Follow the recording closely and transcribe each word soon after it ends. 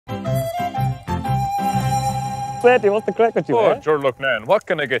Senti, what's the crack with you, Oh, Ger Loughnane, what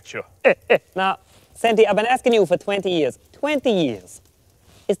can I get you? Now, Senti, I've been asking you for 20 years. 20 years.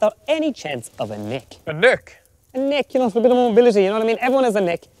 Is there any chance of a nick? A nick? A nick, you know, for a bit of mobility, you know what I mean? Everyone has a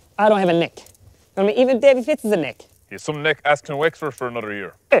nick. I don't have a nick. You know what I mean? Even Davy Fitz is a nick. He's some nick asking Wexford for another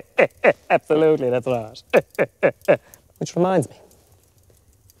year. Absolutely, that's right. Which reminds me,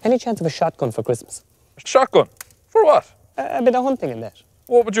 any chance of a shotgun for Christmas? A shotgun? For what? A bit of hunting in that.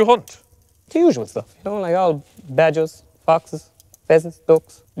 What would you hunt? The usual stuff, you know, like all badgers, foxes, pheasants,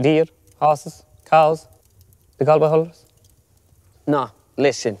 ducks, deer, horses, cows, the galway hunters. No,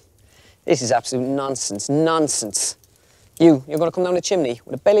 listen, this is absolute nonsense, nonsense. You're going to come down the chimney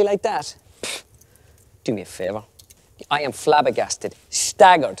with a belly like that? Pfft, do me a favour. I am flabbergasted,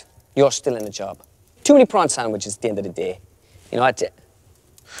 staggered. You're still in the job. Too many prawn sandwiches at the end of the day. You know,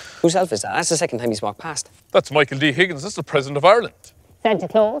 whose elf is that? That's the second time he's walked past. That's Michael D. Higgins. That's the President of Ireland. Santa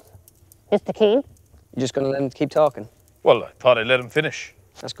Claus, Mr. Keane. You're just going to let him keep talking? Well, I thought I'd let him finish.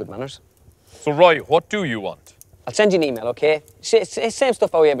 That's good manners. So, Roy, what do you want? I'll send you an email, OK? Same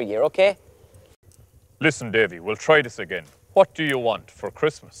stuff out every year, OK? Listen, Davy, we'll try this again. What do you want for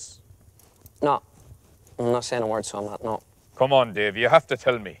Christmas? No, I'm not saying a word, so I'm not, no. Come on, Davy, you have to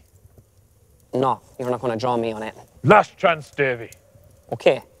tell me. No, you're not going to draw me on it. Last chance, Davy.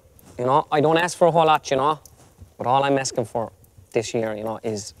 OK, you know, I don't ask for a whole lot, you know, but all I'm asking for this year, you know,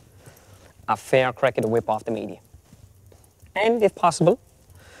 is a fair crack of the whip off the media. And, if possible,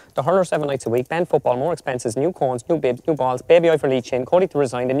 the hurler 7 nights a week, banned football, more expenses, new cones, new bibs, new balls, baby eye for lead chin, Cody to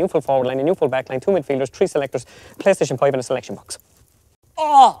resign, the new full forward line, a new full back line, 2 midfielders, 3 selectors, PlayStation 5 and a selection box.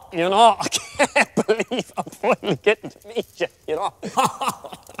 Oh, you know, I can't believe I'm finally getting to meet you, you know.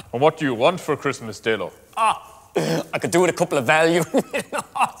 And what do you want for Christmas, Dalo? I could do with a couple of value.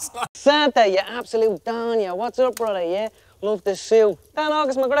 Santa, you absolute don, yeah. What's up, brother, yeah? Love the suit. Dan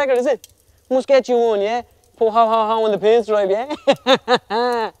August McGregor, is it? Must get you one, yeah? Put how in the pinstripe,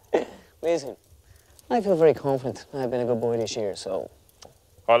 yeah? Listen, I feel very confident I've been a good boy this year, so...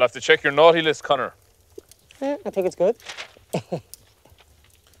 I'll have to check your naughty list, Conor. Yeah, I think it's good.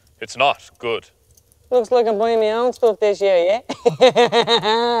 It's not good. Looks like I'm buying my own stuff this year,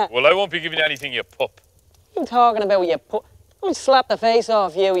 yeah? Well, I won't be giving you anything, you pup. What are you talking about, you pup? I'll slap the face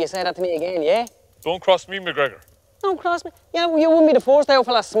off you when you say that to me again, yeah? Don't cross me, McGregor. Don't cross me. Yeah, you wouldn't be the first out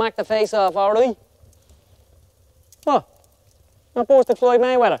fella smack the face off, all right? What? Not busted Floyd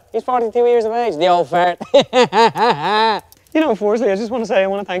Mayweather. He's 42 years of age, the old fart. You know, firstly, I just want to say I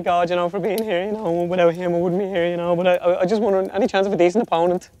want to thank God, you know, for being here. You know, without him, I wouldn't be here, you know. But I just wonder, any chance of a decent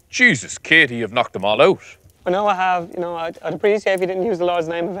opponent? Jesus, Katie, you've knocked them all out. I know I have, you know, I'd appreciate if you didn't use the Lord's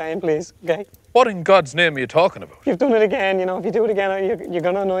name in vain, please, okay? What in God's name are you talking about? You've done it again, you know. If you do it again, you're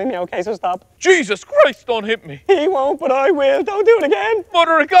going to annoy me, okay? So stop. Jesus Christ, don't hit me. He won't, but I will. Don't do it again.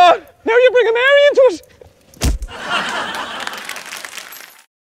 Mother of God. Now you bring a Mary into it.